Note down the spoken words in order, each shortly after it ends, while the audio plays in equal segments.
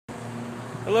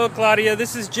Hello Claudia,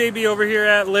 this is JB over here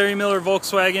at Larry Miller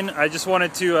Volkswagen. I just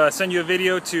wanted to send you a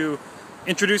video to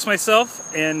introduce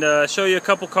myself and show you a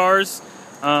couple cars.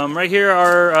 Right here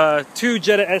are two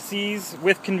Jetta SEs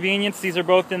with convenience. These are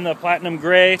both in the platinum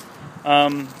gray.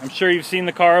 I'm sure you've seen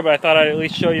the car, but I thought I'd at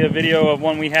least show you a video of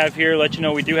one we have here, let you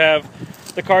know we do have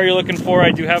the car you're looking for. I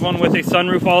do have one with a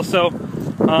sunroof also.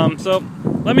 So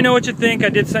let me know what you think. I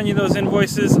did send you those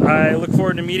invoices. I look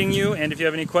forward to meeting you, and if you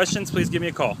have any questions, please give me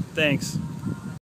a call. Thanks.